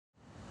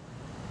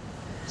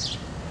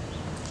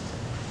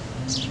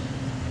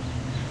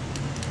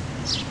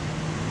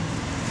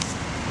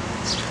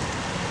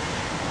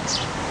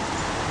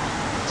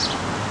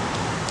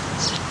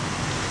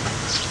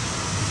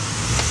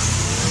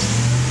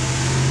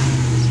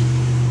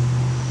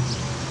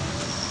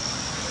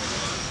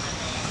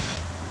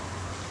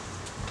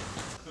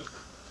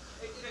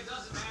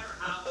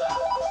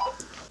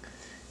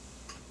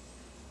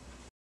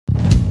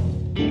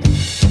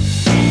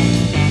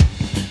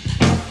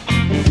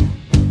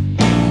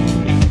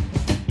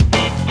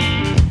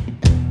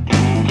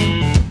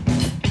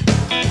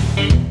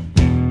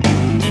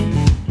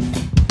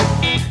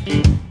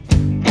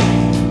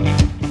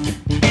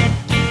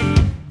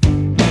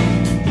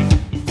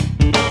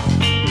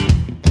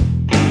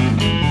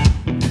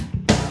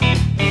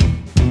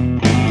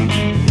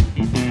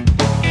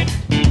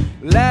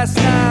Last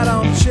night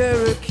on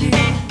Cherokee,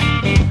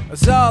 I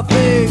saw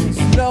things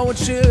no one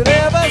should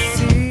ever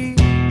see.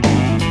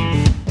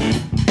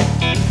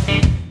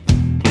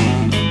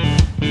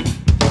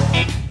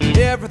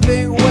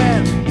 Everything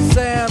went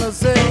San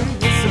Jose.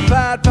 The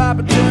Pied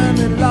Piper turned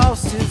and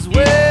lost his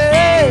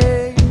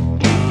way.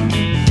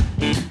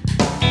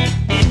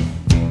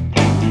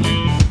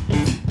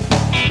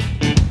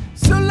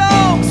 So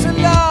long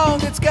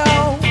it's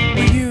gone,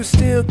 but you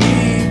still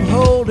keep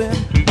holding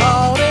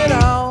on and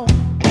on.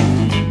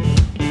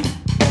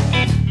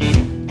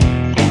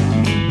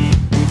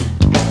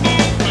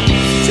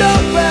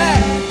 Jump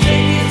back,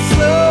 take it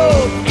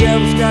slow. The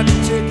devil's got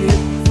your ticket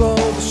for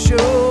the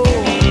show.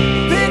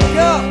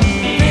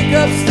 Pick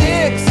up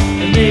sticks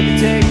and maybe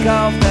take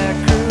off that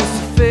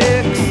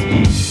crucifix.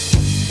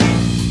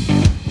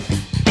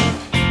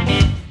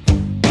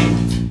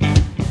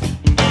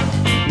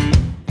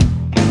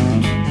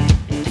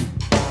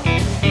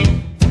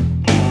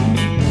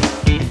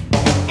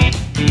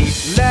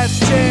 Last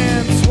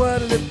chance,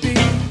 what'll it be?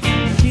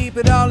 Keep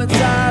it all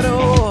inside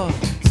or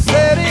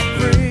set it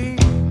free.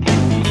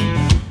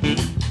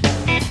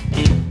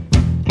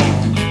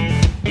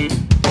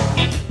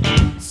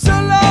 So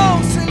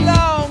long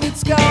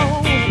it's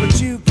gone, but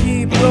you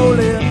keep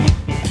rolling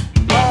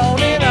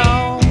on and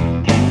on.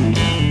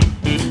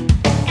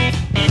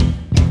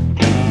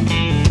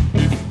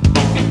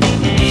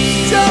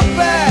 Jump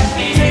back,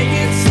 take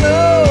it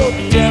slow.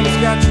 The devil's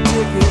got your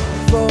ticket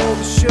for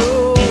the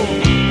show.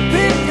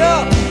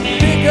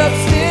 Pick up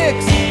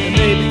sticks and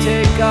maybe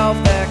take off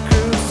that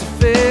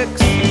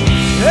crucifix.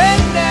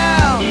 And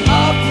now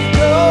off you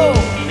go.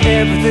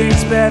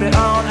 Everything's better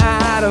on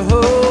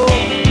Idaho.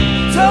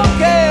 Don't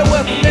care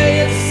what the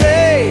mayors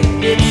say,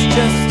 it's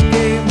just a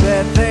game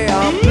that they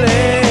all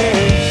play.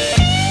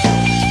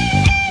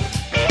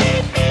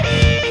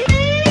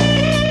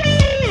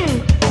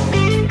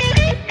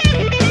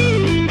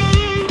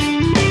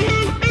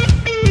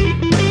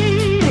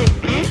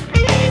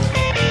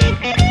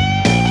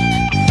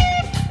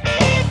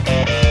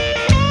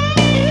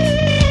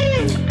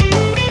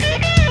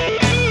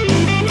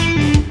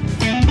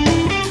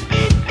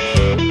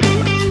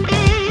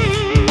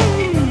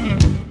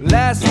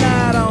 Last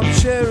night on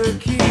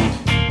Cherokee,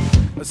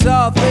 I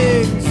saw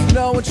things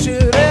no one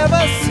should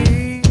ever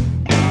see.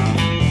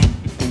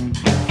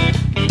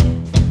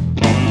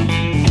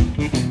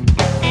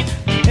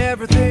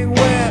 Everything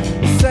went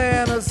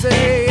San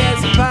Jose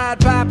as the Pied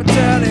Piper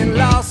turned and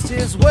lost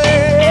his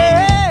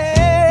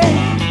way.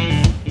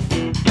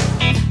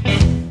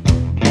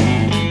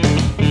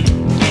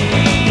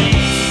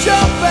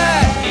 Jump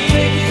back,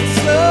 take it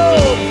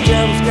slow. The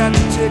devil's got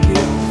your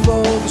ticket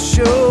for the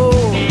show.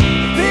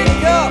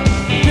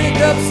 Pick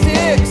up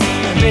sticks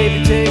and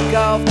maybe take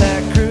off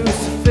that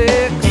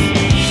crucifix.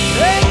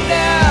 And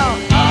now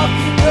off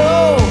you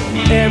go.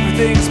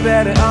 Everything's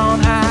better on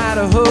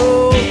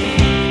Idaho.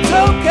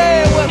 Don't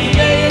care what the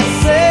mayors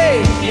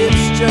say,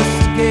 it's just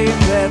a game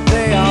that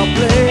they all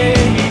play.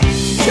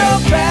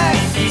 Jump back,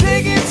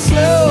 take it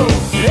slow.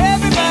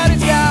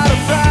 Everybody's got a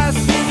price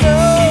to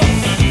know.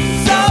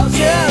 It's all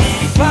just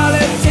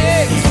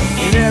politics,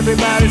 and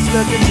everybody's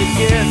looking to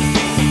get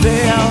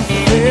their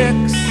fix.